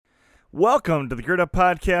Welcome to the Gird Up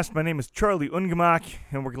Podcast. My name is Charlie Ungemach,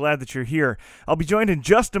 and we're glad that you're here. I'll be joined in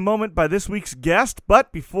just a moment by this week's guest,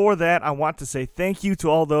 but before that, I want to say thank you to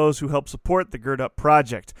all those who help support the Gird Up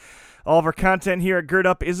Project. All of our content here at Gird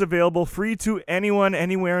Up is available free to anyone,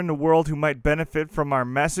 anywhere in the world who might benefit from our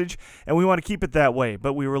message, and we want to keep it that way,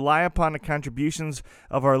 but we rely upon the contributions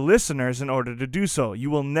of our listeners in order to do so. You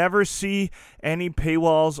will never see any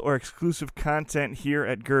paywalls or exclusive content here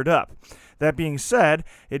at Gird Up. That being said,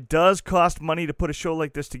 it does cost money to put a show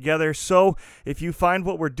like this together, so if you find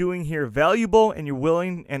what we're doing here valuable and you're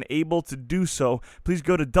willing and able to do so, please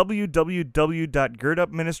go to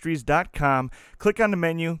www.girdupministries.com, click on the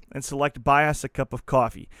menu, and select Buy Us a Cup of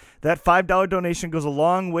Coffee. That $5 donation goes a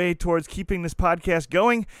long way towards keeping this podcast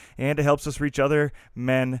going, and it helps us reach other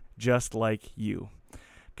men just like you.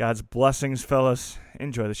 God's blessings, fellas.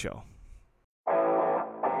 Enjoy the show.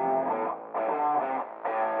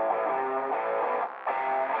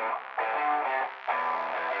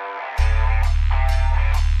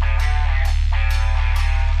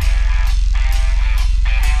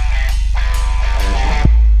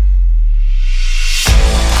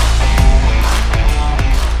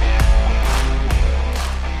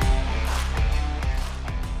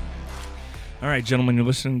 All right, gentlemen, you're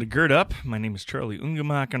listening to Gird Up. My name is Charlie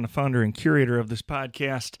Ungemach. I'm the founder and curator of this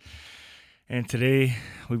podcast. And today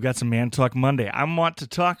we've got some ManTalk Monday. I want to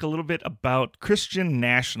talk a little bit about Christian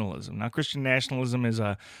nationalism. Now, Christian nationalism is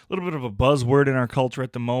a little bit of a buzzword in our culture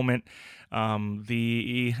at the moment.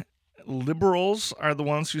 The liberals are the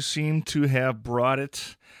ones who seem to have brought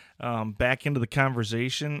it back into the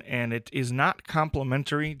conversation, and it is not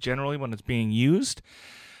complimentary generally when it's being used.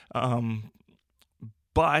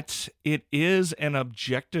 But it is an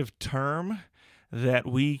objective term that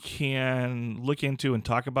we can look into and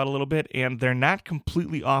talk about a little bit, and they're not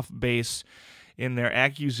completely off base in their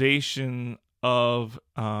accusation of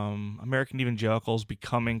American evangelicals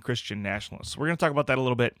becoming Christian nationalists. We're going to talk about that a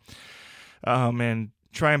little bit and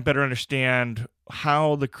try and better understand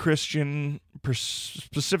how the Christian,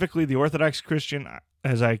 specifically the Orthodox Christian,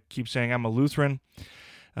 as I keep saying, I'm a Lutheran,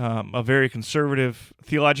 a very conservative,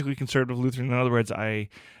 theologically conservative Lutheran. In other words, I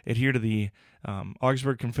adhere to the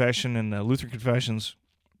Augsburg Confession and the Lutheran Confessions.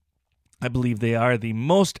 I believe they are the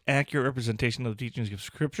most accurate representation of the teachings of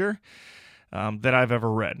Scripture that I've ever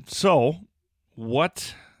read. So,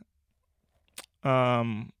 what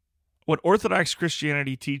Orthodox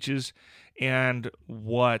Christianity teaches and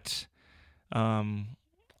what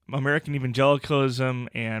American evangelicalism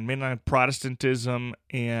and mainline Protestantism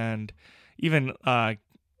and even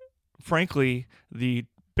frankly, the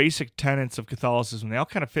basic tenets of Catholicism, they all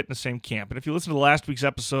kind of fit in the same camp. And if you listen to last week's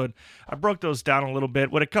episode, I broke those down a little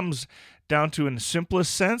bit. What it comes down to in the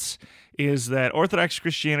simplest sense is that Orthodox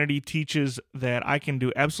Christianity teaches that I can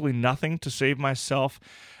do absolutely nothing to save myself,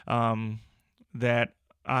 that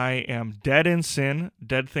I am dead in sin.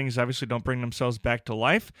 Dead things obviously don't bring themselves back to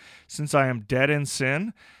life. Since I am dead in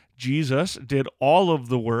sin, Jesus did all of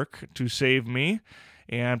the work to save me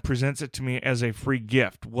and presents it to me as a free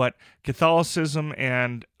gift. What Catholicism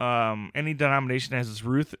and any denomination has its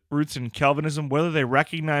roots in Calvinism, whether they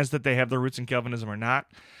recognize that they have their roots in Calvinism or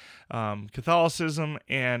not, Catholicism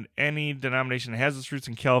and any denomination that has its roots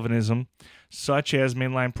in Calvinism, such as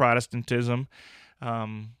mainline Protestantism,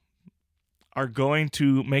 are going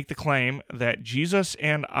to make the claim that Jesus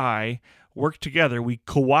and I work together, we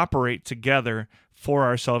cooperate together for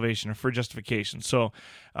our salvation or for justification. So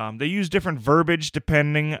they use different verbiage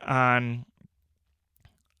depending on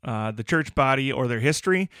the church body or their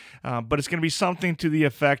history, but it's going to be something to the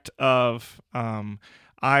effect of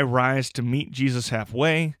I rise to meet Jesus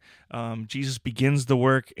halfway, Jesus begins the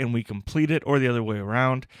work and we complete it, or the other way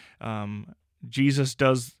around. Jesus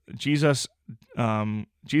starts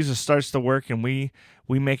the work and we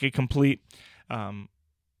make it complete.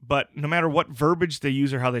 But no matter what verbiage they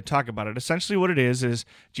use or how they talk about it, essentially what it is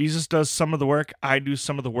Jesus does some of the work, I do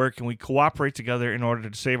some of the work, and we cooperate together in order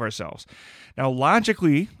to save ourselves. Now,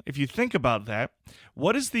 logically, if you think about that,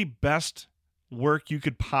 what is the best work you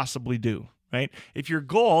could possibly do, right? If your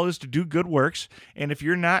goal is to do good works, and if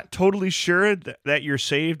you're not totally sure that you're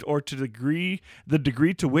saved or to the degree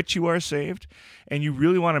to which you are saved, and you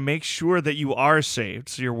really want to make sure that you are saved,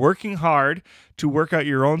 so you're working hard to work out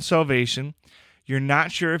your own salvation, you're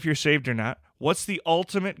not sure if you're saved or not, what's the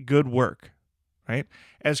ultimate good work, right?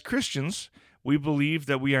 As Christians, we believe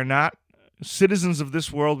that we are not citizens of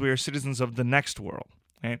this world, we are citizens of the next world,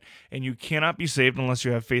 right? And you cannot be saved unless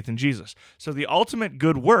you have faith in Jesus. So the ultimate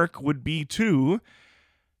good work would be to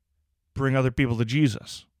bring other people to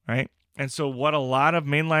Jesus, right? And so what a lot of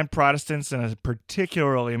mainline Protestants, and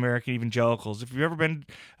particularly American evangelicals, if you've ever been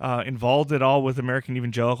involved at all with American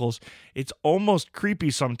evangelicals, it's almost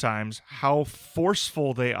creepy sometimes how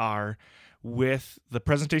forceful they are with the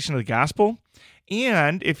presentation of the gospel.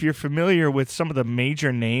 And if you're familiar with some of the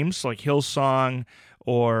major names like Hillsong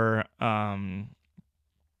or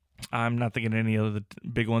I'm not thinking of any of the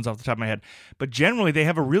big ones off the top of my head, but generally they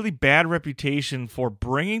have a really bad reputation for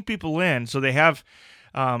bringing people in. So they have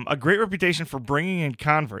a great reputation for bringing in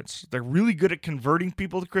converts. They're really good at converting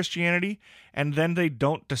people to Christianity, and then they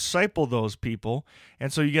don't disciple those people.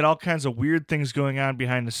 And so you get all kinds of weird things going on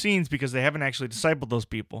behind the scenes because they haven't actually discipled those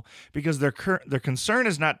people, because their concern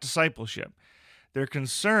is not discipleship. Their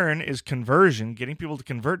concern is conversion, getting people to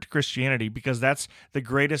convert to Christianity, because that's the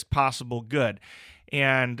greatest possible good.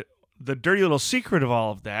 And the dirty little secret of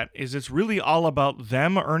all of that is it's really all about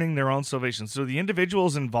them earning their own salvation. So the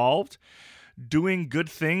individuals involved doing good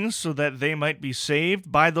things so that they might be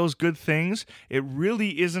saved by those good things, it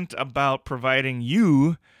really isn't about providing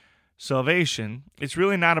you salvation. It's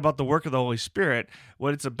really not about the work of the Holy Spirit.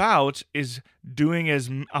 What it's about is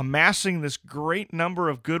amassing this great number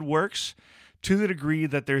of good works to the degree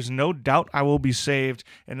that there's no doubt I will be saved,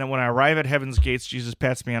 and then when I arrive at heaven's gates, Jesus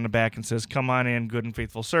pats me on the back and says, "Come on in, good and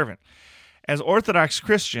faithful servant." As Orthodox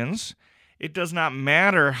Christians, it does not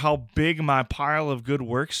matter how big my pile of good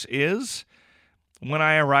works is. When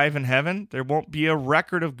I arrive in heaven, there won't be a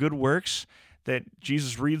record of good works that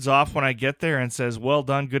Jesus reads off when I get there and says, "Well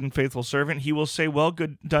done, good and faithful servant." He will say, "Well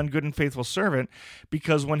done, good and faithful servant,"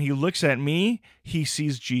 because when he looks at me, he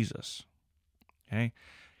sees Jesus. Okay?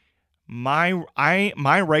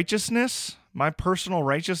 My righteousness, my personal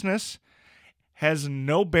righteousness, has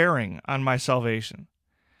no bearing on my salvation.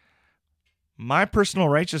 My personal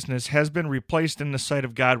righteousness has been replaced in the sight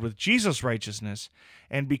of God with Jesus' righteousness.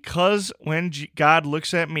 And because when God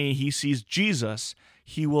looks at me, he sees Jesus,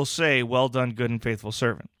 he will say, "Well done, good and faithful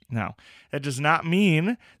servant." Now, that does not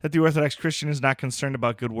mean that the Orthodox Christian is not concerned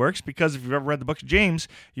about good works, because if you've ever read the book of James,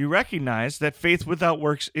 you recognize that faith without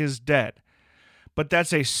works is dead. But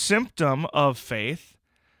that's a symptom of faith,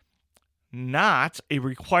 not a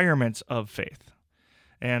requirement of faith.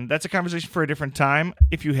 And that's a conversation for a different time.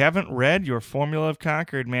 If you haven't read Your Formula of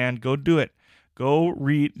Concord, man, go do it. Go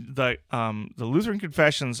read the Lutheran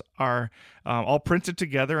Confessions are all printed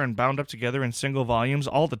together and bound up together in single volumes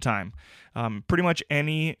all the time. Pretty much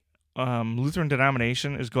any Lutheran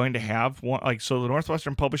denomination is going to have one. Like, so the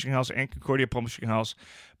Northwestern Publishing House and Concordia Publishing House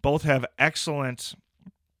both have excellent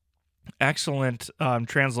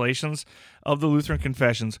translations of the Lutheran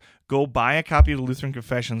Confessions. Go buy a copy of the Lutheran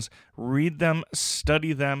Confessions, read them,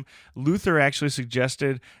 study them. Luther actually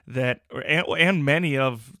suggested that, and many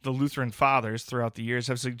of the Lutheran fathers throughout the years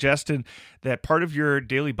have suggested that part of your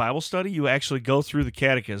daily Bible study, you actually go through the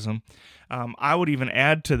Catechism. I would even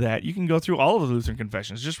add to that, you can go through all of the Lutheran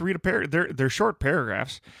Confessions. Just read they're short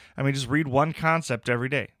paragraphs. I mean, just read one concept every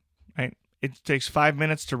day. Right? It takes 5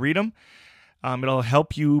 minutes to read them. It'll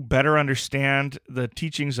help you better understand the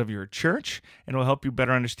teachings of your church, and it'll help you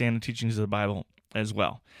better understand the teachings of the Bible as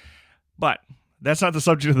well. But that's not the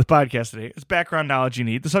subject of the podcast today. It's background knowledge you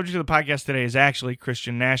need. The subject of the podcast today is actually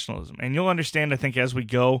Christian nationalism. And you'll understand, I think, as we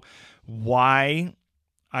go, why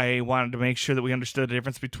I wanted to make sure that we understood the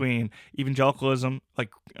difference between evangelicalism,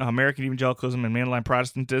 like American evangelicalism and mainline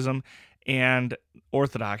Protestantism, and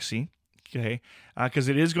orthodoxy. Okay, because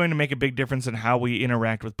it is going to make a big difference in how we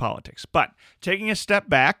interact with politics. But taking a step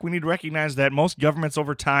back, we need to recognize that most governments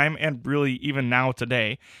over time, and really even now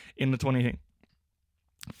today, in the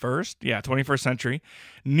 21st century,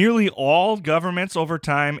 nearly all governments over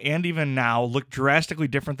time and even now look drastically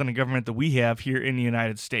different than the government that we have here in the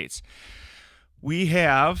United States. We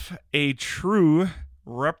have a true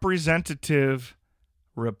representative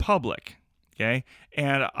republic, okay,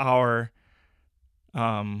 and our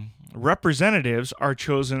representatives are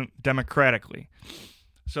chosen democratically.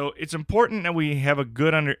 So it's important that we have a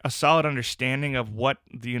solid understanding of what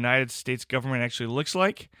the United States government actually looks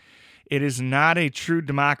like. It is not a true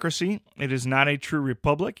democracy. It is not a true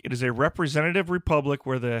republic. It is a representative republic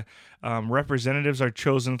where the representatives are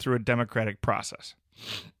chosen through a democratic process.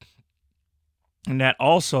 And that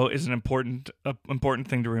also is an important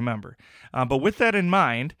thing to remember. But with that in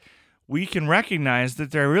mind, we can recognize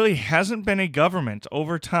that there really hasn't been a government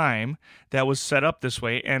over time that was set up this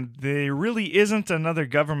way, and there really isn't another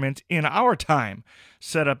government in our time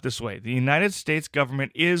set up this way. The United States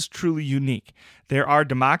government is truly unique. There are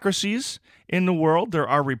democracies in the world, there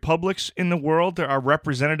are republics in the world, there are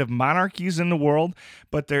representative monarchies in the world,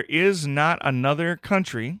 but there is not another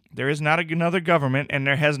country, there is not another government, and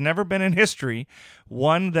there has never been in history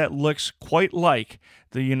one that looks quite like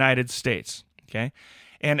the United States. Okay?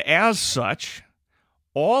 And as such,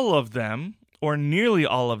 all of them, or nearly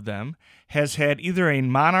all of them, has had either a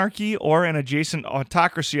monarchy or an adjacent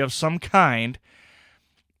autocracy of some kind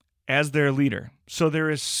as their leader. So there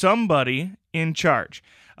is somebody in charge.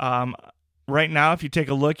 Right now, if you take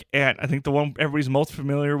a look at, I think the one everybody's most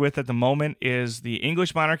familiar with at the moment is the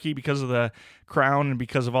English monarchy because of the crown and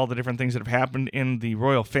because of all the different things that have happened in the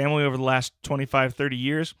royal family over the last 25, 30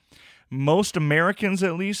 years. Most Americans,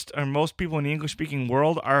 at least, or most people in the English-speaking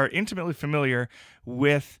world, are intimately familiar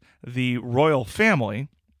with the royal family.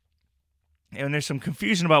 And there's some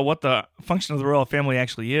confusion about what the function of the royal family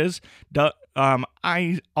actually is.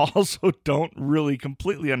 I also don't really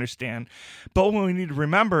completely understand. But what we need to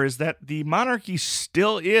remember is that the monarchy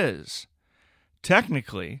still is,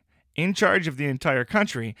 technically, in charge of the entire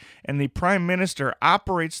country, and the prime minister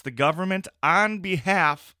operates the government on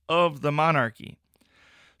behalf of the monarchy.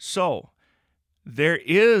 So, there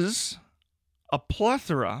is a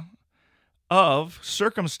plethora of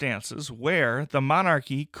circumstances where the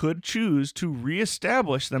monarchy could choose to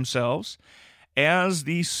reestablish themselves as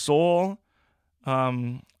the sole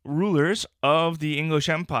rulers of the English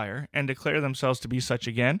Empire and declare themselves to be such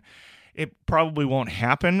again. It probably won't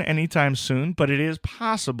happen anytime soon, but it is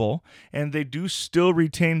possible, and they do still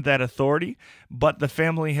retain that authority, but the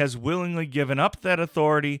family has willingly given up that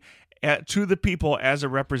authority to the people as a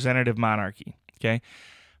representative monarchy. Okay,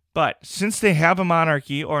 but since they have a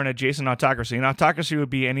monarchy or an adjacent autocracy, an autocracy would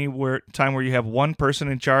be anywhere time where you have one person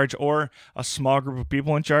in charge or a small group of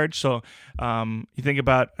people in charge. So you think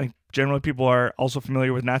about, generally people are also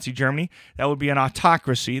familiar with Nazi Germany. That would be an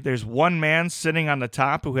autocracy. There's one man sitting on the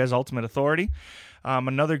top who has ultimate authority.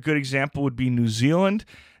 Another good example would be New Zealand.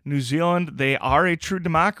 New Zealand, they are a true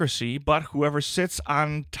democracy, but whoever sits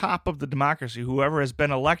on top of the democracy, whoever has been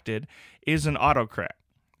elected, is an autocrat.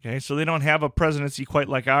 Okay, so they don't have a presidency quite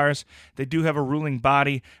like ours. They do have a ruling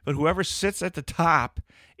body, but whoever sits at the top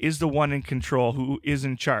is the one in control, who is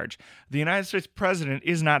in charge. The United States president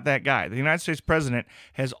is not that guy. The United States president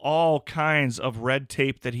has all kinds of red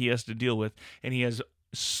tape that he has to deal with, and he has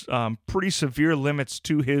pretty severe limits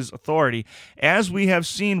to his authority. As we have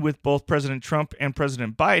seen with both President Trump and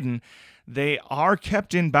President Biden, they are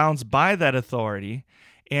kept in bounds by that authority,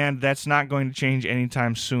 and that's not going to change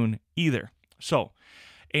anytime soon either. So,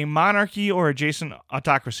 a monarchy or adjacent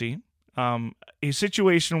autocracy, a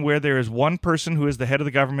situation where there is one person who is the head of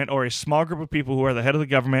the government or a small group of people who are the head of the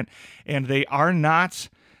government, and they are not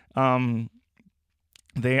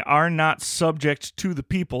subject to the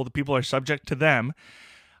people are subject to them,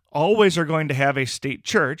 always are going to have a state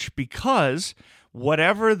church, because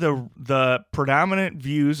whatever the predominant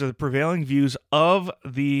views or the prevailing views of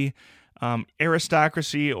the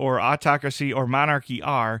aristocracy or autocracy or monarchy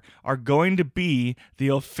are going to be the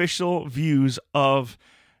official views of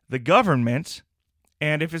the government.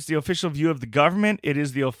 And if it's the official view of the government, it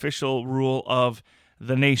is the official rule of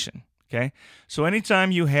the nation. Okay? So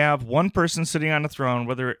anytime you have one person sitting on the throne,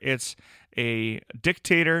 whether it's a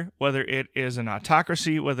dictator, whether it is an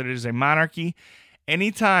autocracy, whether it is a monarchy,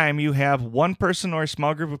 anytime you have one person or a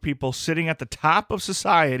small group of people sitting at the top of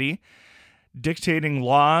society, dictating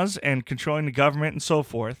laws and controlling the government and so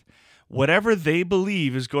forth, whatever they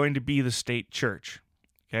believe is going to be the state church,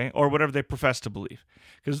 okay, or whatever they profess to believe.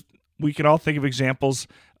 Because we can all think of examples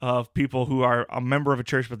of people who are a member of a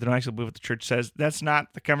church, but they don't actually believe what the church says. That's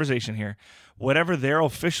not the conversation here. Whatever their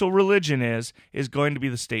official religion is going to be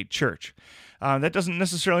the state church. That doesn't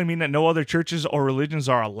necessarily mean that no other churches or religions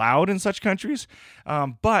are allowed in such countries,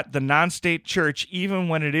 but the non-state church, even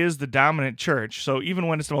when it is the dominant church, so even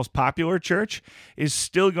when it's the most popular church, is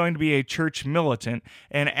still going to be a church militant,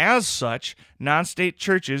 and as such, non-state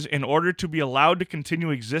churches, in order to be allowed to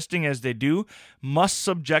continue existing as they do, must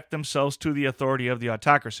subject themselves to the authority of the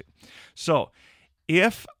autocracy. So,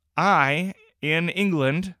 if I, in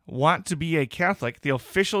England, want to be a Catholic, the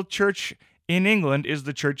official church in England is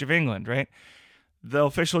the Church of England, right? The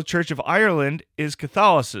official Church of Ireland is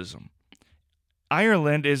Catholicism.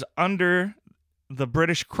 Ireland is under the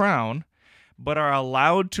British Crown, but are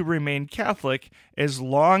allowed to remain Catholic as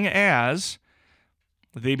long as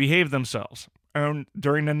they behave themselves.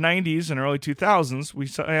 during the 90s and early 2000s, we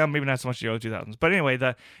saw, maybe not so much the early 2000s, but anyway,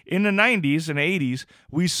 in the 90s and 80s,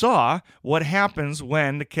 we saw what happens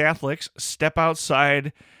when the Catholics step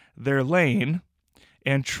outside their lane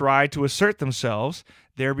and try to assert themselves.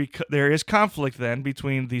 There is conflict then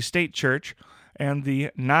between the state church and the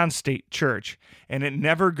non-state church, and it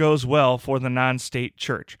never goes well for the non-state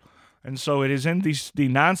church. And so it is in the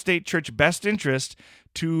non-state church best interest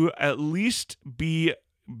to at least be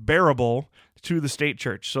bearable to the state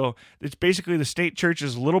church. So it's basically the state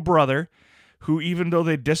church's little brother who, even though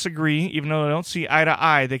they disagree, even though they don't see eye to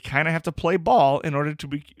eye, they kind of have to play ball in order to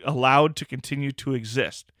be allowed to continue to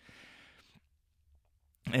exist.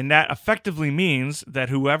 And that effectively means that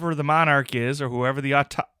whoever the monarch is, or whoever the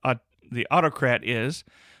autocrat is,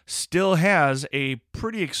 still has a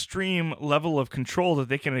pretty extreme level of control that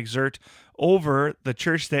they can exert over the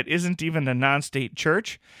church that isn't even a non-state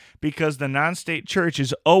church, because the non-state church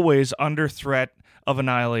is always under threat of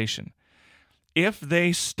annihilation. If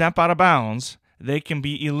they step out of bounds, they can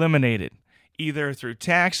be eliminated, either through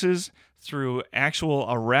taxes, through actual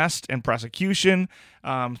arrest and prosecution,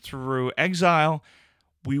 through exile.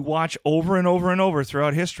 We watch over and over and over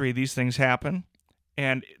throughout history these things happen,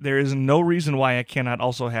 and there is no reason why it cannot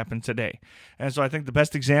also happen today. And so I think the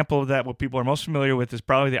best example of that, what people are most familiar with, is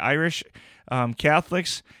probably the Irish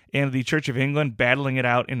Catholics and the Church of England battling it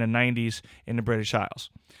out in the 90s in the British Isles.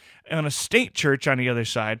 On a state church on the other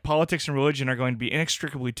side, politics and religion are going to be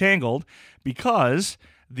inextricably tangled because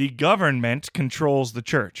the government controls the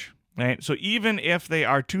church. Right? So even if they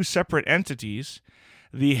are two separate entities,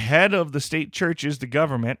 the head of the state church is the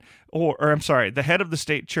government, the head of the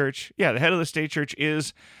state church, the head of the state church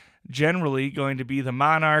is generally going to be the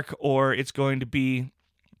monarch, or it's going to be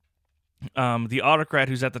the autocrat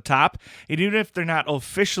who's at the top. And even if they're not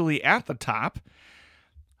officially at the top,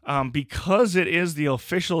 because it is the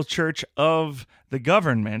official church of the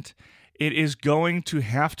government, it is going to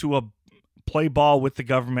have to play ball with the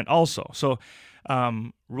government also. So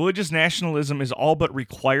religious nationalism is all but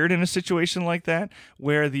required in a situation like that,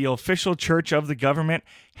 where the official church of the government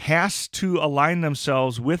has to align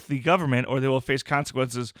themselves with the government, or they will face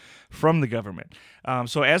consequences from the government.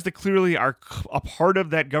 So as they clearly are a part of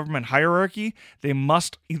that government hierarchy, they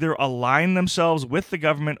must either align themselves with the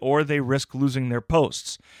government or they risk losing their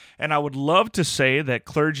posts. And I would love to say that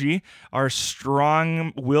clergy are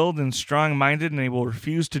strong-willed and strong-minded and they will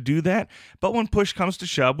refuse to do that. But when push comes to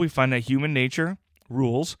shove, we find that human nature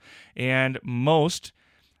rules, and most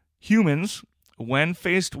humans, when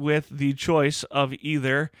faced with the choice of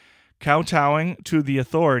either kowtowing to the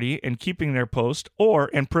authority and keeping their post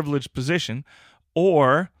and privileged position,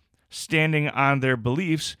 or standing on their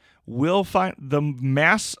beliefs, will find the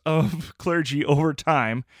mass of clergy over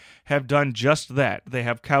time have done just that. They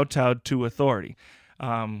have kowtowed to authority,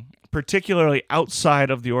 particularly outside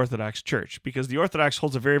of the Orthodox Church, because the Orthodox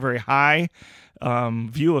holds a very, very high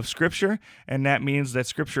view of Scripture, and that means that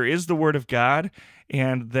Scripture is the Word of God,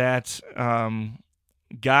 and that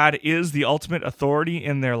God is the ultimate authority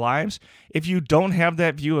in their lives. If you don't have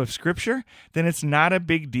that view of Scripture, then it's not a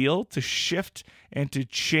big deal to shift and to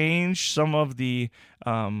change some of the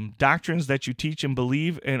doctrines that you teach and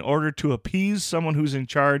believe in order to appease someone who's in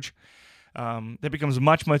charge. That becomes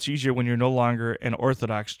much, much easier when you're no longer an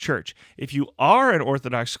Orthodox church. If you are an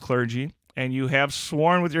Orthodox clergy and you have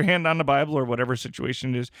sworn with your hand on the Bible, or whatever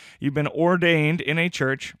situation it is, you've been ordained in a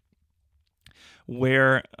church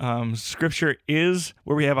where Scripture is,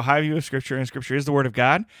 where we have a high view of Scripture, and Scripture is the Word of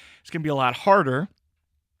God, it's going to be a lot harder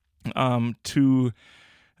to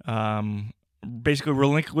basically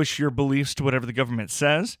relinquish your beliefs to whatever the government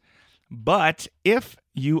says. But if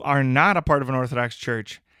you are not a part of an Orthodox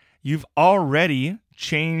church, you've already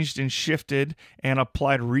changed and shifted and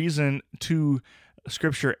applied reason to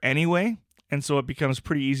Scripture anyway, and so it becomes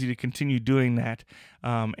pretty easy to continue doing that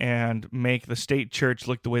and make the state church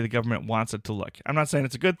look the way the government wants it to look. I'm not saying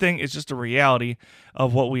it's a good thing, it's just a reality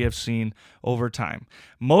of what we have seen over time.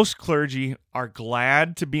 Most clergy are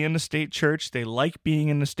glad to be in the state church. They like being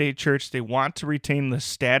in the state church. They want to retain the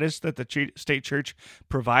status that the state church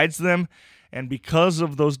provides them. And because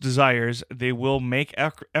of those desires, they will make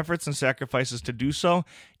efforts and sacrifices to do so,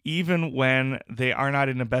 even when they are not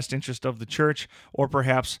in the best interest of the church, or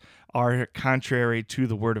perhaps are contrary to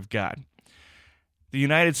the Word of God. The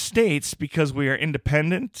United States, because we are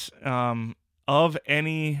independent of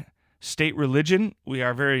any state religion, we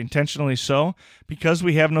are very intentionally so, because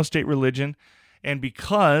we have no state religion, and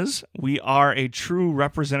because we are a true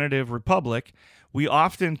representative republic, we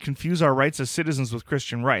often confuse our rights as citizens with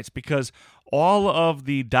Christian rights, because all of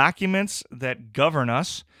the documents that govern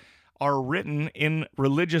us are written in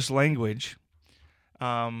religious language,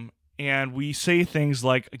 and we say things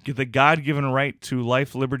like the God-given right to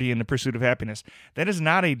life, liberty, and the pursuit of happiness. That is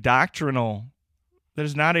not a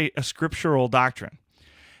scriptural doctrine.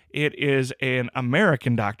 It is an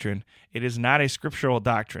American doctrine. It is not a scriptural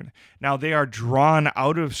doctrine. Now, they are drawn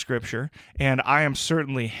out of Scripture, and I am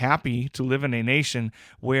certainly happy to live in a nation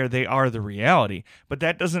where they are the reality. But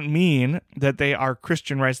that doesn't mean that they are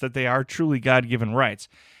Christian rights, that they are truly God-given rights.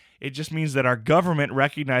 It just means that our government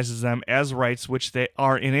recognizes them as rights which they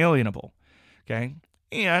are inalienable. Okay?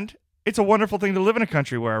 And it's a wonderful thing to live in a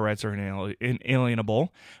country where our rights are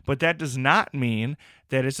inalienable, but that does not mean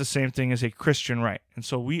that it's the same thing as a Christian right. And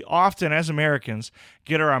so we often, as Americans,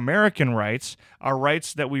 get our American rights, our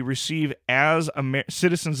rights that we receive as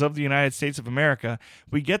citizens of the United States of America,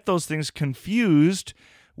 we get those things confused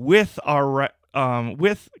with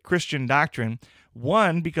with Christian doctrine.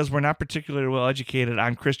 One, because we're not particularly well educated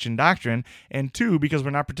on Christian doctrine, and two, because we're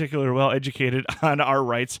not particularly well educated on our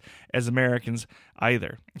rights as Americans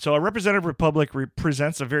either. So a representative republic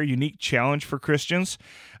represents a very unique challenge for Christians.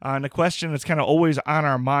 And the question that's kind of always on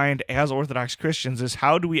our mind as Orthodox Christians is,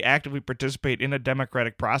 how do we actively participate in a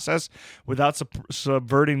democratic process without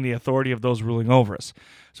subverting the authority of those ruling over us?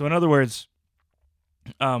 So in other words,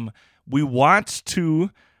 we want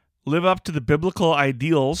to live up to the biblical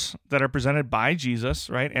ideals that are presented by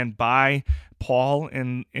Jesus, right, and by Paul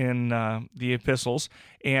in the epistles,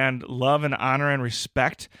 and love and honor and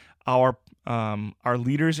respect our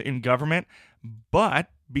leaders in government.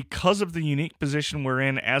 But because of the unique position we're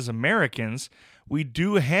in as Americans, we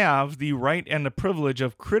do have the right and the privilege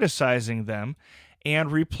of criticizing them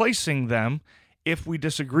and replacing them if we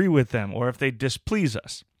disagree with them or if they displease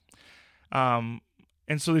us.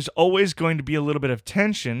 And so there's always going to be a little bit of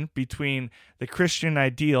tension between the Christian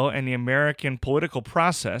ideal and the American political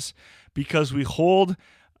process, because we hold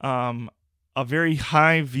a very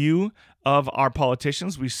high view of our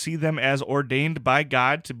politicians. We see them as ordained by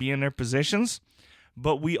God to be in their positions,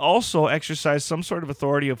 but we also exercise some sort of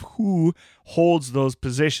authority of who holds those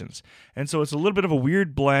positions. And so it's a little bit of a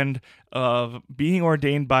weird blend of being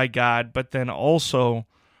ordained by God, but then also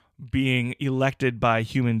being elected by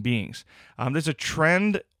human beings. There's a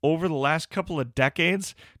trend over the last couple of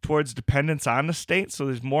decades towards dependence on the state. So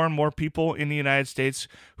there's more and more people in the United States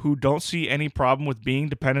who don't see any problem with being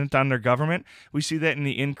dependent on their government. We see that in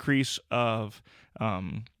the increase of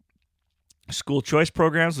school choice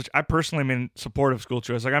programs, which I personally am in support of school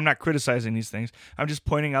choice. Like, I'm not criticizing these things. I'm just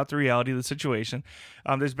pointing out the reality of the situation.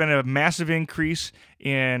 There's been a massive increase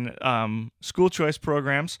in school choice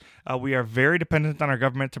programs. We are very dependent on our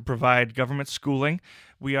government to provide government schooling.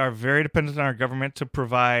 We are very dependent on our government to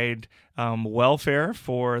provide welfare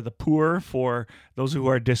for the poor, for those who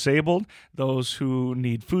are disabled, those who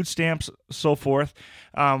need food stamps, so forth.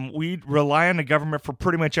 We rely on the government for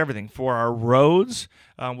pretty much everything. For our roads,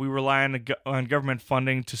 we rely on government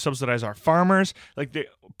funding to subsidize our farmers.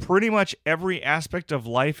 Pretty much every aspect of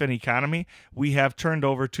life and economy, we have turned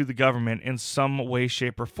over to the government in some way,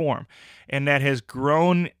 shape, or form. And that has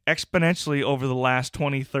grown exponentially over the last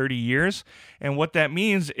 20, 30 years. And what that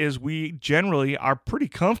means is we generally are pretty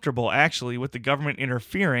comfortable, actually, with the government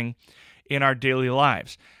interfering in our daily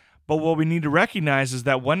lives. But what we need to recognize is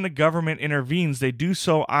that when the government intervenes, they do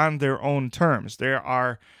so on their own terms. There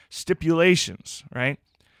are stipulations, right?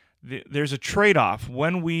 There's a trade-off.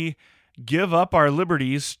 When we give up our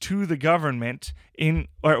liberties to the government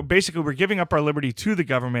we're giving up our liberty to the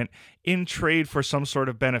government in trade for some sort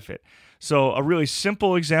of benefit. So a really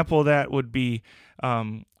simple example of that would be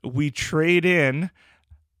we trade in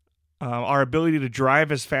our ability to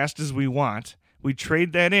drive as fast as we want. We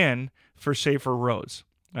trade that in for safer roads,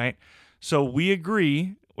 right? So we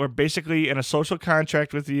agree, we're basically in a social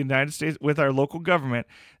contract with the United States, with our local government,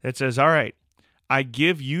 that says, all right, I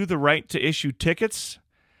give you the right to issue tickets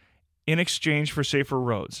in exchange for safer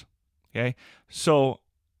roads. Okay, so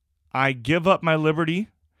I give up my liberty.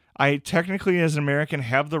 I technically, as an American,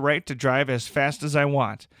 have the right to drive as fast as I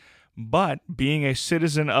want. But being a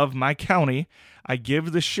citizen of my county, I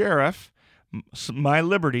give the sheriff my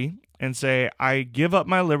liberty and say, I give up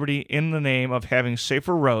my liberty in the name of having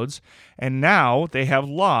safer roads. And now they have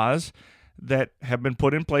laws that have been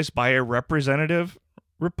put in place by a representative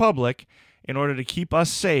republic in order to keep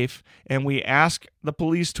us safe, and we ask the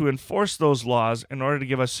police to enforce those laws in order to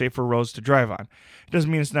give us safer roads to drive on. It doesn't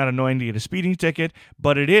mean it's not annoying to get a speeding ticket,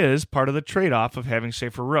 but it is part of the trade-off of having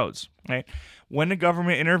safer roads, right? When the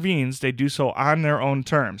government intervenes, they do so on their own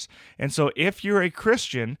terms. And so if you're a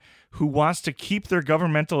Christian who wants to keep their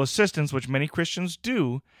governmental assistance, which many Christians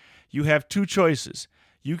do, you have two choices.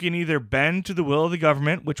 You can either bend to the will of the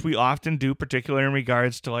government, which we often do, particularly in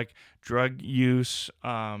regards to like drug use,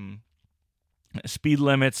 speed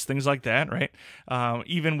limits, things like that, right?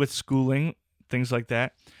 Even with schooling, things like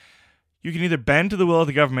that. You can either bend to the will of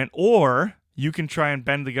the government, or you can try and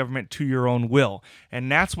bend the government to your own will.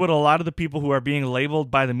 And that's what a lot of the people who are being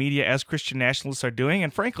labeled by the media as Christian nationalists are doing.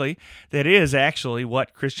 And frankly, that is actually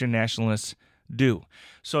what Christian nationalists do.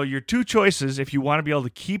 So your two choices, if you want to be able to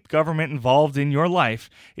keep government involved in your life,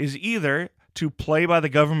 is either to play by the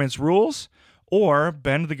government's rules or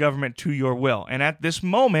bend the government to your will. And at this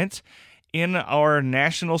moment in our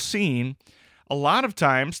national scene, a lot of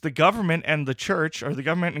times the government and the church, or the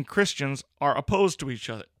government and Christians, are opposed to each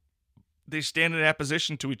other. They stand in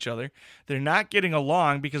opposition to each other. They're not getting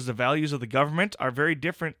along because the values of the government are very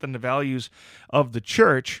different than the values of the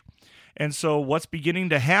church. And so what's beginning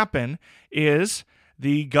to happen is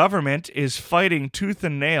the government is fighting tooth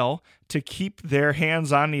and nail to keep their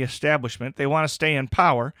hands on the establishment. They want to stay in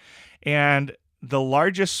power. And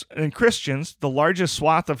Christians, the largest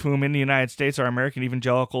swath of whom in the United States are American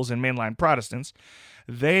evangelicals and mainline Protestants,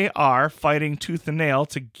 they are fighting tooth and nail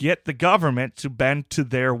to get the government to bend to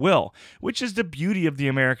their will, which is the beauty of the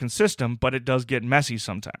American system, but it does get messy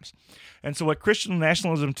sometimes. And so what Christian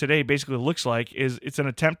nationalism today basically looks like is it's an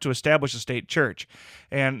attempt to establish a state church.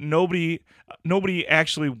 And nobody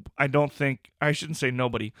actually, I shouldn't say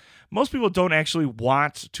nobody. Most people don't actually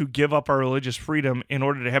want to give up our religious freedom in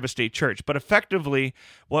order to have a state church. But effectively,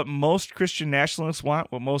 what most Christian nationalists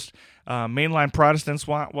want, what most mainline Protestants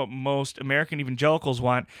want, what most American evangelicals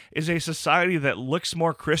want, is a society that looks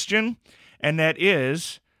more Christian, and that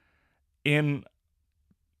is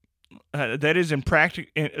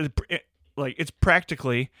it's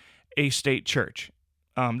practically a state church.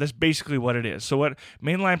 That's basically what it is. So what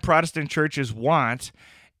mainline Protestant churches want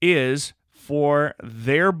is for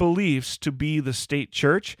their beliefs to be the state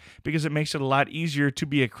church, because it makes it a lot easier to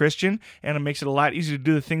be a Christian, and it makes it a lot easier to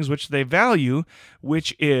do the things which they value,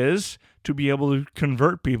 which is to be able to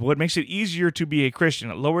convert people. It makes it easier to be a Christian.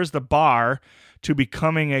 It lowers the bar to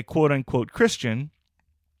becoming a quote-unquote Christian,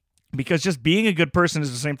 because just being a good person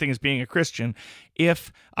is the same thing as being a Christian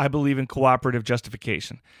if I believe in cooperative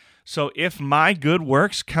justification. So if my good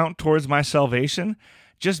works count towards my salvation,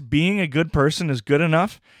 just being a good person is good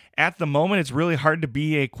enough. At the moment, it's really hard to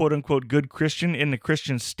be a quote-unquote good Christian in the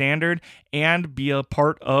Christian standard and be a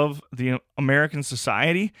part of the American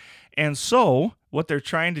society. And so what they're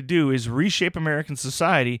trying to do is reshape American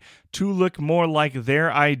society to look more like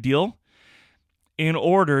their ideal in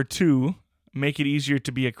order to make it easier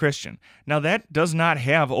to be a Christian. Now, that does not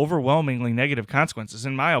have overwhelmingly negative consequences.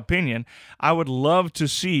 In my opinion, I would love to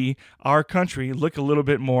see our country look a little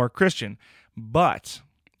bit more Christian. But,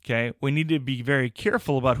 okay, we need to be very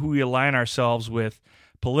careful about who we align ourselves with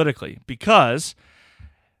politically, because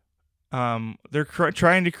they're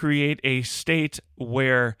trying to create a state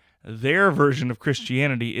where their version of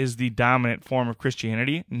Christianity is the dominant form of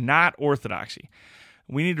Christianity, not orthodoxy.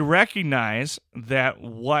 We need to recognize that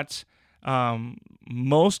what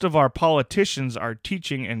most of our politicians are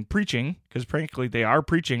teaching and preaching, because frankly they are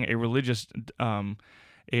preaching a religious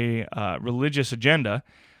agenda.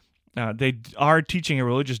 They are teaching a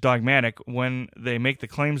religious dogmatic when they make the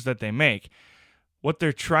claims that they make. What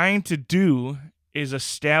they're trying to do is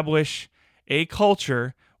establish a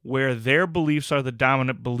culture where their beliefs are the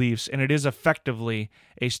dominant beliefs, and it is effectively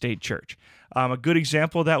a state church. A good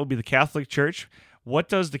example of that would be the Catholic Church. What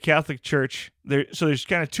does the Catholic Church... So there's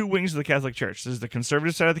kind of two wings of the Catholic Church. There's the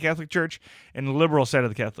conservative side of the Catholic Church and the liberal side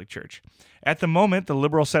of the Catholic Church. At the moment, the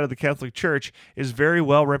liberal side of the Catholic Church is very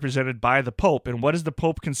well represented by the Pope. And what has the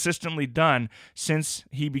Pope consistently done since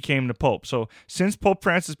he became the Pope? So since Pope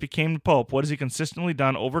Francis became the Pope, what has he consistently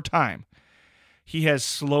done over time? He has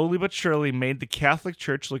slowly but surely made the Catholic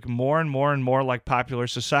Church look more and more and more like popular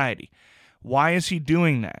society. Why is he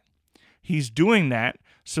doing that? He's doing that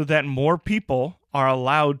so that more people are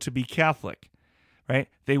allowed to be Catholic, right?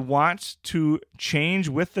 They want to change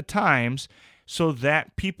with the times so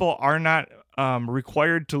that people are not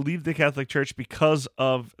required to leave the Catholic Church because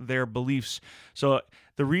of their beliefs. So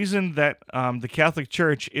the reason that the Catholic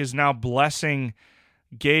Church is now blessing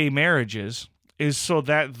gay marriages is so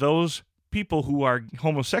that those people who are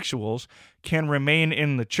homosexuals can remain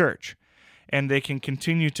in the church, and they can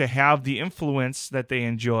continue to have the influence that they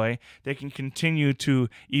enjoy. They can continue to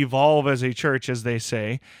evolve as a church, as they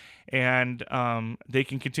say, and they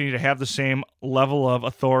can continue to have the same level of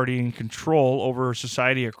authority and control over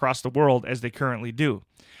society across the world as they currently do.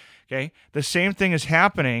 Okay, the same thing is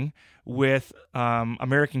happening with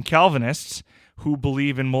American Calvinists who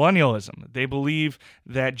believe in millennialism. They believe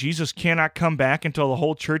that Jesus cannot come back until the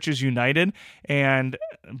whole church is united, and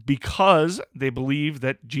because they believe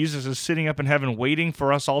that Jesus is sitting up in heaven waiting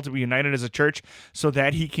for us all to be united as a church so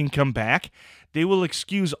that he can come back, they will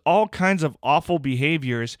excuse all kinds of awful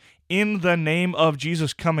behaviors in the name of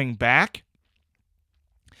Jesus coming back,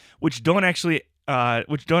 which are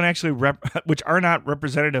not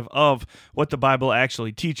representative of what the Bible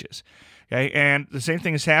actually teaches. Okay, and the same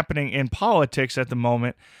thing is happening in politics at the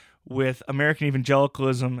moment with American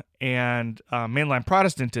evangelicalism and mainline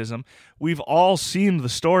Protestantism. We've all seen the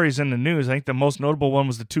stories in the news. I think the most notable one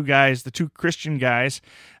was the two Christian guys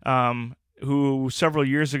who several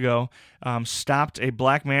years ago stopped a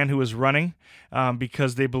black man who was running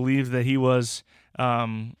because they believed that he was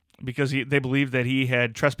they believed that he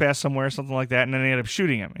had trespassed somewhere, something like that, and then they ended up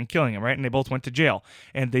shooting him and killing him, right? And they both went to jail,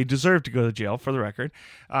 and they deserved to go to jail, for the record.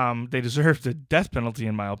 They deserved the death penalty,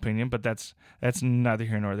 in my opinion, but that's neither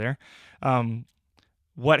here nor there.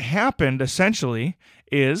 What happened, essentially,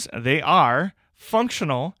 is they are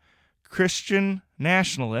functional Christian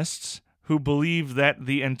nationalists who believe that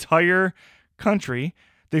the entire country,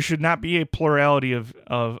 there should not be a plurality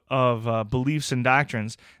of beliefs and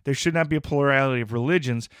doctrines. There should not be a plurality of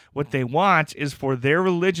religions. What they want is for their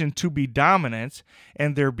religion to be dominant,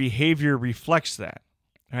 and their behavior reflects that,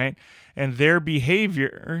 right? And their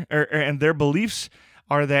behavior and their beliefs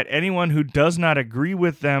are that anyone who does not agree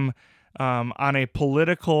with them on a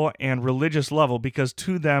political and religious level, because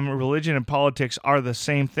to them, religion and politics are the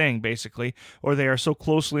same thing, basically, or they are so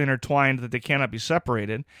closely intertwined that they cannot be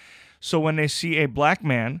separated. So when they see a black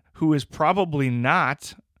man who is probably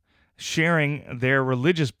not sharing their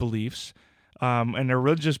religious beliefs, and their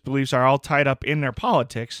religious beliefs are all tied up in their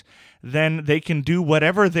politics, then they can do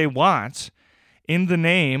whatever they want in the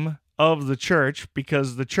name of the church,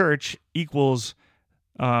 because the church equals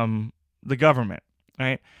the government,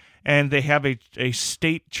 right? And they have a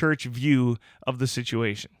state church view of the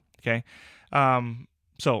situation, okay?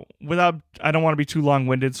 So I don't want to be too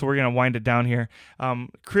long-winded, so we're going to wind it down here. The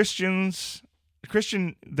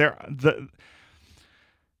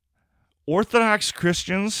Orthodox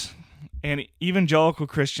Christians and evangelical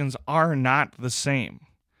Christians are not the same.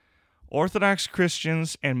 Orthodox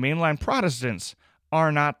Christians and mainline Protestants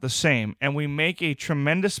are not the same, and we make a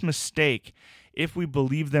tremendous mistake if we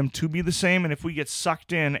believe them to be the same, and if we get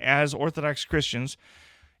sucked in as Orthodox Christians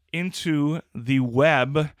into the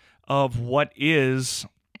web of what is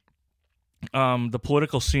the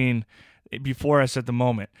political scene before us at the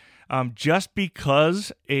moment. Just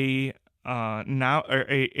because a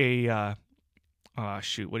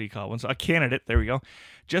candidate, there we go.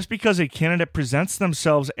 Just because a candidate presents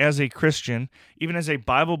themselves as a Christian, even as a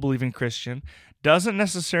Bible-believing Christian, doesn't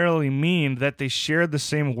necessarily mean that they share the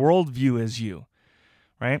same worldview as you,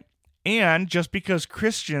 right? And just because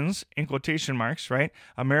Christians, in quotation marks, right,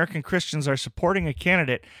 American Christians are supporting a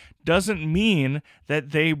candidate doesn't mean that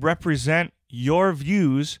they represent your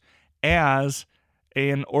views as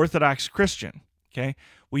an Orthodox Christian, okay?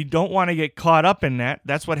 We don't want to get caught up in that.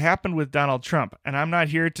 That's what happened with Donald Trump. And I'm not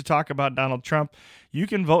here to talk about Donald Trump. You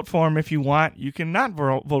can vote for him if you want. You can not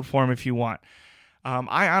vote for him if you want.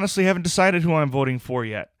 I honestly haven't decided who I'm voting for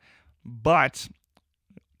yet. But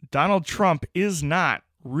Donald Trump is not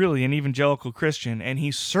really an evangelical Christian, and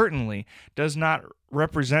he certainly does not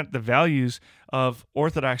represent the values of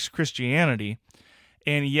Orthodox Christianity,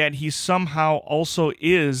 and yet he somehow also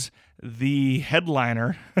is the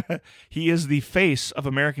headliner. He is the face of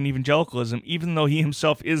American evangelicalism, even though he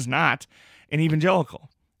himself is not an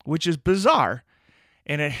evangelical, which is bizarre.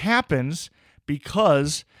 And it happens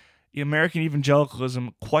because American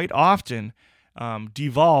evangelicalism quite often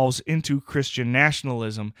devolves into Christian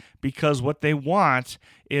nationalism, because what they want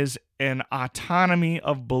is an autonomy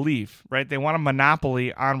of belief, right? They want a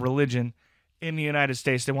monopoly on religion in the United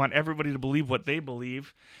States. They want everybody to believe what they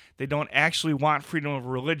believe. They don't actually want freedom of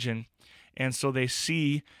religion. And so they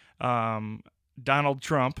see Donald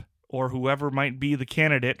Trump, or whoever might be the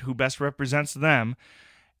candidate who best represents them,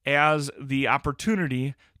 as the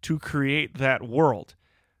opportunity to create that world.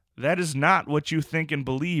 That is not what you think and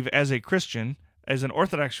believe as a Christian, as an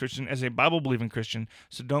Orthodox Christian, as a Bible-believing Christian,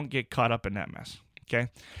 so don't get caught up in that mess, okay?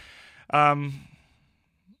 I'm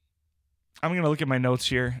going to look at my notes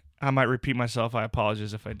here. I might repeat myself. I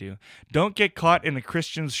apologize if I do. Don't get caught in the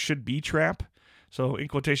Christians should be trap. So, in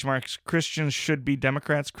quotation marks, Christians should be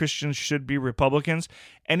Democrats, Christians should be Republicans.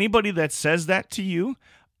 Anybody that says that to you,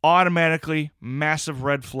 automatically massive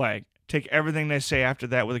red flag. Take everything they say after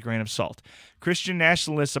that with a grain of salt. Christian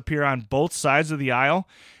nationalists appear on both sides of the aisle,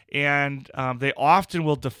 and they often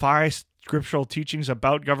will defy scriptural teachings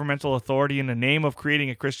about governmental authority in the name of creating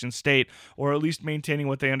a Christian state, or at least maintaining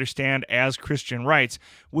what they understand as Christian rights,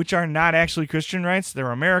 which are not actually Christian rights.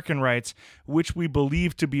 They're American rights, which we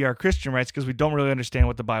believe to be our Christian rights because we don't really understand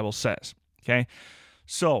what the Bible says. Okay?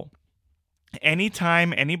 So,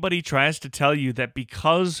 anytime anybody tries to tell you that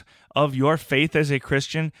because of your faith as a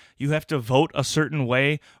Christian, you have to vote a certain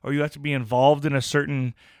way or you have to be involved in a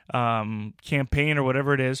certain campaign or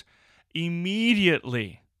whatever it is,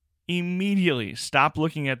 immediately stop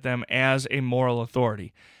looking at them as a moral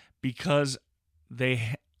authority, because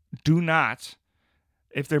they do not,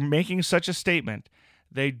 if they're making such a statement,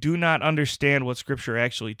 they do not understand what Scripture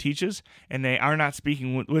actually teaches, and they are not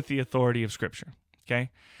speaking with the authority of Scripture. Okay?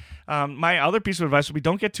 My other piece of advice would be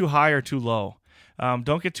don't get too high or too low.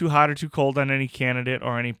 Don't get too hot or too cold on any candidate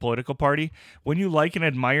or any political party. When you like and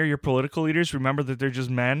admire your political leaders, remember that they're just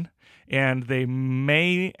men, and they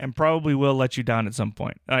may and probably will let you down at some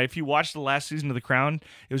point. If you watched the last season of The Crown,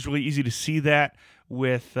 it was really easy to see that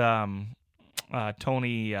with Tony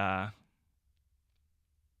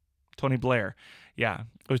Blair. Yeah,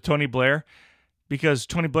 it was Tony Blair, because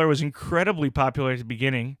Tony Blair was incredibly popular at the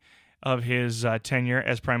beginning of his tenure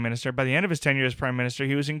as prime minister. By the end of his tenure as prime minister,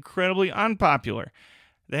 he was incredibly unpopular.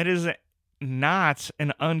 That is not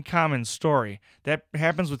an uncommon story. That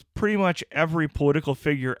happens with pretty much every political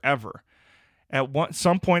figure ever. At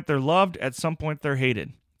some point, they're loved. At some point, they're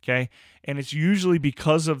hated. Okay? And it's usually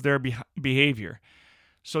because of their behavior.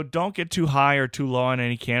 So don't get too high or too low on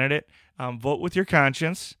any candidate. Vote with your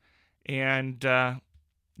conscience and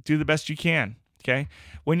do the best you can. Okay?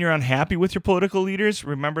 When you're unhappy with your political leaders,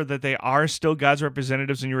 remember that they are still God's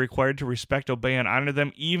representatives and you're required to respect, obey, and honor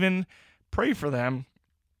them, even pray for them,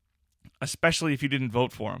 especially if you didn't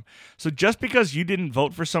vote for them. So just because you didn't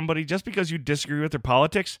vote for somebody, just because you disagree with their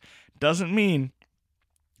politics, doesn't mean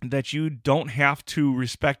that you don't have to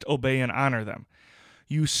respect, obey, and honor them.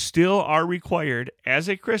 You still are required, as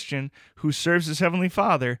a Christian who serves his Heavenly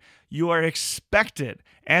Father, you are expected,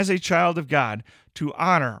 as a child of God, to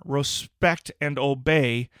honor, respect, and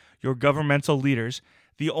obey your governmental leaders.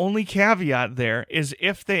 The only caveat there is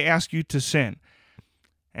if they ask you to sin.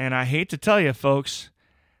 And I hate to tell you, folks,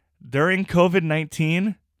 during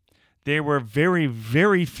COVID-19, there were very,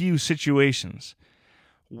 very few situations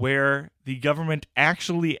where the government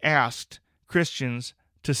actually asked Christians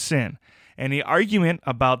to sin. And the argument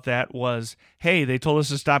about that was, hey, they told us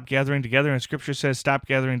to stop gathering together, and Scripture says stop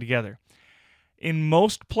gathering together. In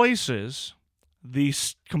most places, the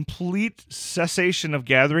complete cessation of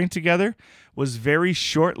gathering together was very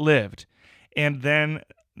short-lived. And then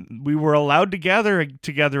we were allowed to gather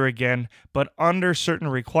together again, but under certain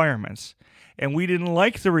requirements. And we didn't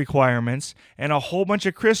like the requirements, and a whole bunch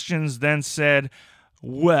of Christians then said,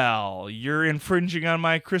 well, you're infringing on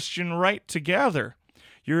my Christian right to gather.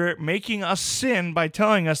 You're making us sin by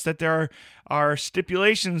telling us that there are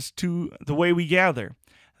stipulations to the way we gather.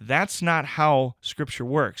 That's not how Scripture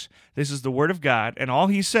works. This is the Word of God, and all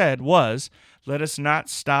He said was, let us not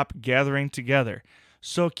stop gathering together.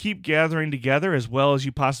 So keep gathering together as well as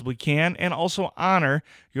you possibly can, and also honor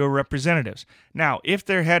your representatives. Now, if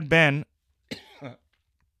there had been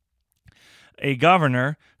a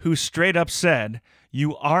governor who straight up said,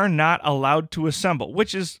 you are not allowed to assemble,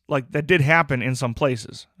 which is like that did happen in some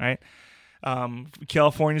places, right?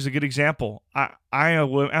 California is a good example.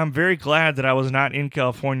 I'm very glad that I was not in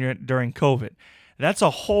California during COVID. That's a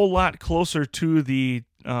whole lot closer to the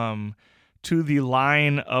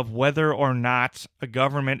line of whether or not a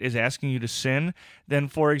government is asking you to sin than,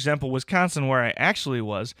 for example, Wisconsin, where I actually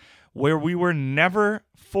was, where we were never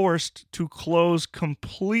forced to close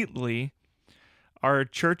completely our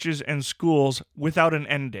churches and schools without an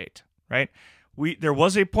end date, right? There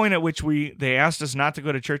was a point at which they asked us not to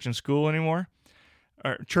go to church and school anymore,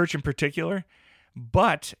 or church in particular,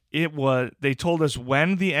 but they told us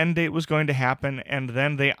when the end date was going to happen, and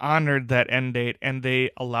then they honored that end date, and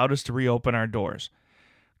they allowed us to reopen our doors,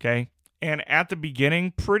 okay? And at the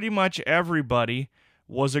beginning, pretty much everybody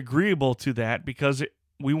was agreeable to that because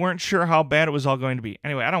we weren't sure how bad it was all going to be.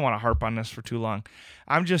 Anyway, I don't want to harp on this for too long.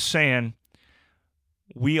 I'm just saying,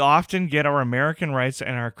 we often get our American rights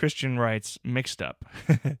and our Christian rights mixed up,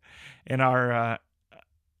 and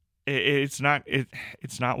it's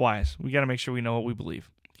not wise. We got to make sure we know what we believe.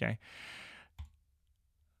 Okay.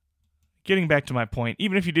 Getting back to my point,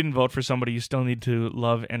 even if you didn't vote for somebody, you still need to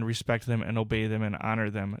love and respect them and obey them and honor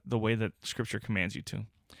them the way that Scripture commands you to.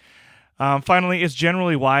 Finally, it's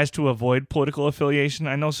generally wise to avoid political affiliation.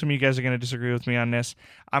 I know some of you guys are going to disagree with me on this.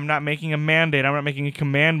 I'm not making a mandate. I'm not making a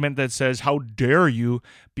commandment that says, how dare you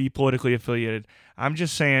be politically affiliated. I'm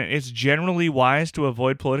just saying it's generally wise to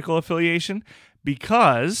avoid political affiliation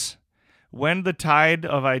because when the tide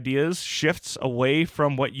of ideas shifts away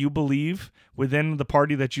from what you believe within the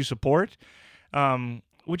party that you support,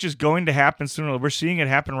 which is going to happen sooner. We're seeing it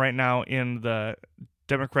happen right now in the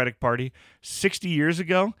Democratic Party. 60 years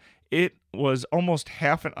ago, it was almost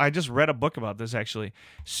half. I just read a book about this actually.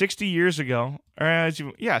 60 years ago in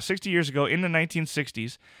the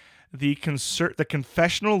 1960s, the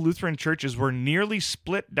confessional Lutheran churches were nearly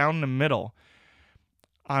split down the middle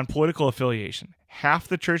on political affiliation. Half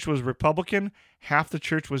the church was Republican, half the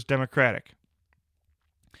church was Democratic.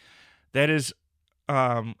 That is,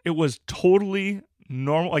 it was totally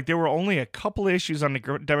normal. Like, there were only a couple of issues on the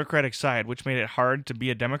Democratic side, which made it hard to be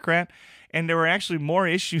a Democrat. And there were actually more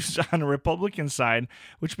issues on the Republican side,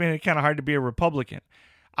 which made it kind of hard to be a Republican.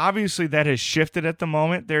 Obviously, that has shifted at the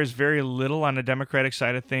moment. There's very little on the Democratic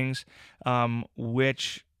side of things,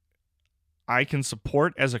 which I can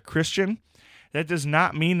support as a Christian. That does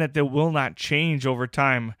not mean that they will not change over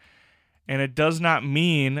time. And it does not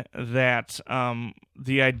mean that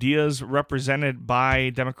the ideas represented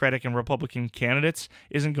by Democratic and Republican candidates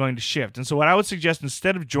isn't going to shift. And so what I would suggest,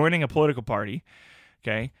 instead of joining a political party,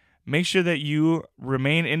 okay, make sure that you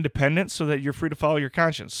remain independent so that you're free to follow your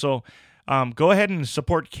conscience. So go ahead and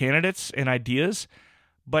support candidates and ideas,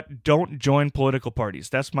 but don't join political parties.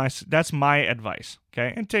 That's my advice,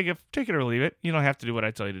 okay? And take it or leave it. You don't have to do what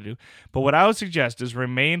I tell you to do. But what I would suggest is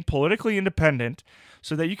remain politically independent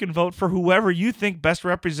so that you can vote for whoever you think best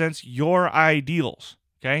represents your ideals,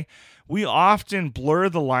 okay? We often blur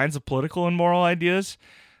the lines of political and moral ideas.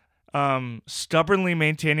 Stubbornly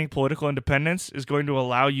maintaining political independence is going to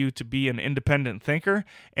allow you to be an independent thinker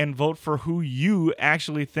and vote for who you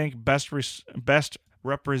actually think best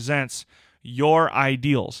represents your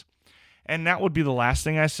ideals. And that would be the last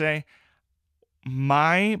thing I say.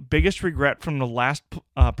 My biggest regret from the last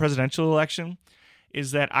presidential election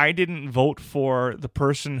is that I didn't vote for the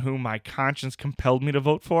person whom my conscience compelled me to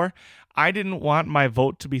vote for. I didn't want my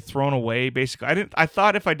vote to be thrown away, basically. I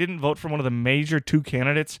thought if I didn't vote for one of the major two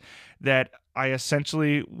candidates that I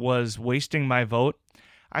essentially was wasting my vote.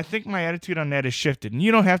 I think my attitude on that has shifted. And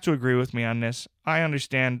you don't have to agree with me on this. I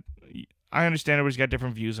understand everybody's got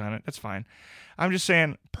different views on it. That's fine. I'm just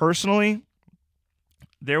saying, personally,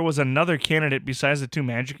 there was another candidate besides the two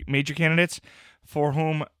major candidates for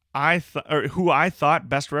whom who I thought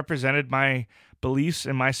best represented my beliefs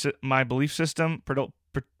and my belief system,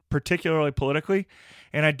 particularly politically,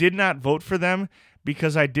 and I did not vote for them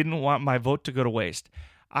because I didn't want my vote to go to waste.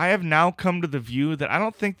 I have now come to the view that I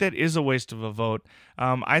don't think that is a waste of a vote.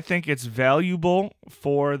 I think it's valuable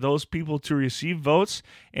for those people to receive votes,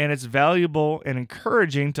 and it's valuable and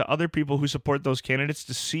encouraging to other people who support those candidates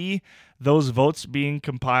to see those votes being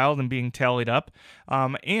compiled and being tallied up.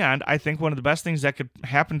 And I think one of the best things that could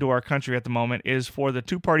happen to our country at the moment is for the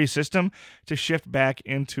two-party system to shift back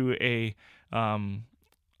into a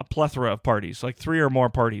plethora of parties, like 3 or more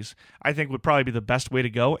parties, I think would probably be the best way to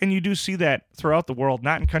go. And you do see that throughout the world,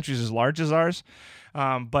 not in countries as large as ours,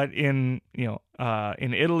 but in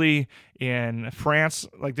Italy, in France,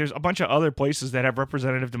 like there's a bunch of other places that have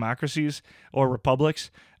representative democracies or republics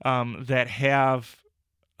that have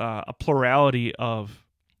a plurality of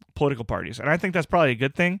political parties. And I think that's probably a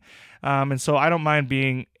good thing. And so I don't mind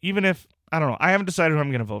being, even if, I don't know, I haven't decided who I'm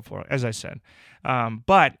going to vote for, as I said.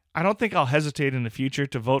 But I don't think I'll hesitate in the future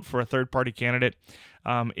to vote for a third-party candidate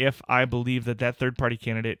if I believe that third-party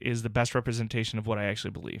candidate is the best representation of what I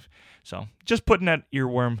actually believe. So just putting that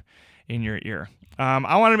earworm in your ear.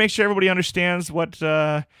 I want to make sure everybody understands what's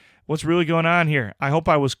really going on here. I hope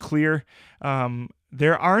I was clear.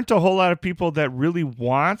 There aren't a whole lot of people that really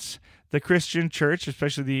want the Christian church,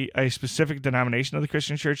 especially a specific denomination of the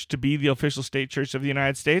Christian church, to be the official state church of the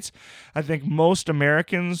United States. I think most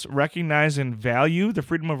Americans recognize and value the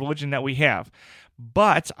freedom of religion that we have.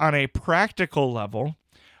 But on a practical level,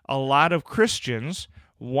 a lot of Christians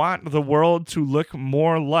want the world to look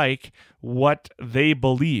more like what they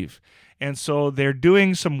believe. And so they're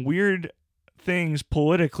doing some weird things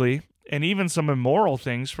politically and even some immoral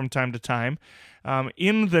things from time to time,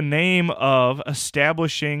 in the name of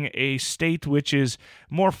establishing a state which is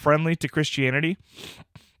more friendly to Christianity.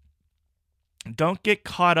 Don't get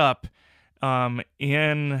caught up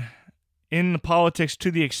in the politics to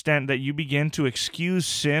the extent that you begin to excuse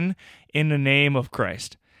sin in the name of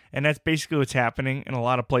Christ. And that's basically what's happening in a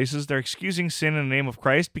lot of places. They're excusing sin in the name of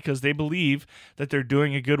Christ because they believe that they're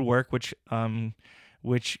doing a good work, which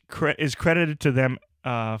is credited to them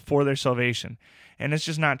for their salvation. And it's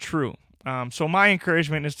just not true. So my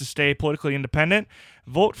encouragement is to stay politically independent.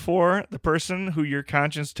 Vote for the person who your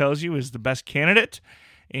conscience tells you is the best candidate,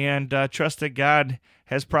 and trust that God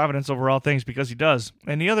has providence over all things, because he does.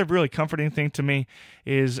 And the other really comforting thing to me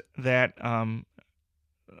is that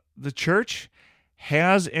the church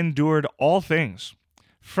has endured all things.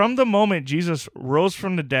 From the moment Jesus rose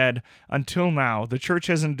from the dead until now, the church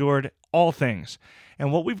has endured all things.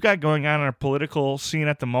 And what we've got going on in our political scene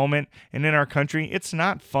at the moment and in our country, it's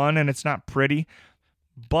not fun and it's not pretty,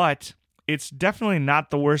 but it's definitely not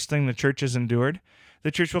the worst thing the church has endured.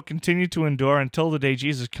 The church will continue to endure until the day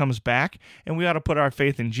Jesus comes back, and we ought to put our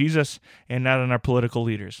faith in Jesus and not in our political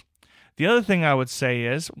leaders. The other thing I would say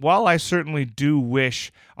is, while I certainly do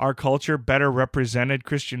wish our culture better represented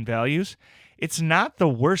Christian values, it's not the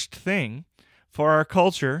worst thing for our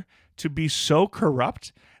culture to be so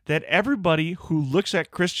corrupt that everybody who looks at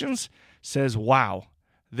Christians says, wow,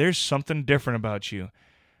 there's something different about you.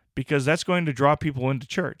 Because that's going to draw people into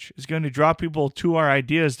church. It's going to draw people to our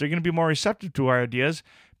ideas. They're going to be more receptive to our ideas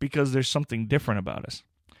because there's something different about us.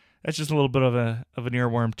 That's just a little bit of an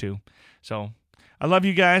earworm too. So I love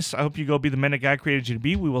you guys. I hope you go be the men that God created you to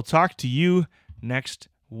be. We will talk to you next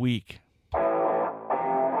week.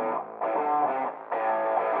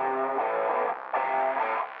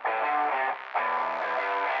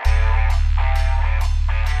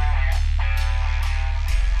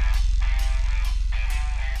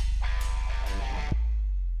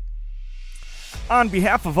 On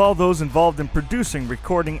behalf of all those involved in producing,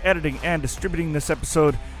 recording, editing, and distributing this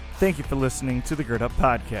episode, thank you for listening to the Gird Up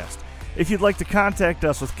Podcast. If you'd like to contact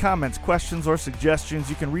us with comments, questions, or suggestions,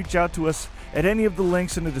 you can reach out to us at any of the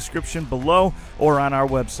links in the description below or on our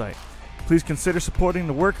website. Please consider supporting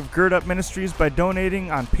the work of Gird Up Ministries by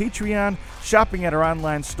donating on Patreon, shopping at our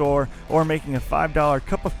online store, or making a $5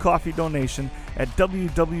 cup of coffee donation at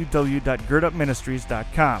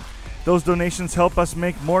www.girdupministries.com. Those donations help us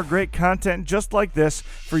make more great content just like this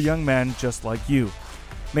for young men just like you.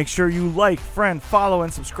 Make sure you like, friend, follow,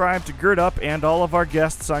 and subscribe to Gird Up and all of our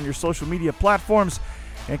guests on your social media platforms,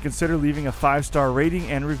 and consider leaving a 5-star rating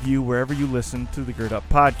and review wherever you listen to the Gird Up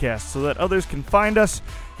Podcast so that others can find us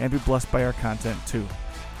and be blessed by our content too.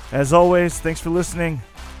 As always, thanks for listening.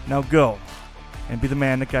 Now go and be the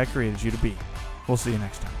man that God created you to be. We'll see you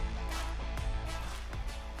next time.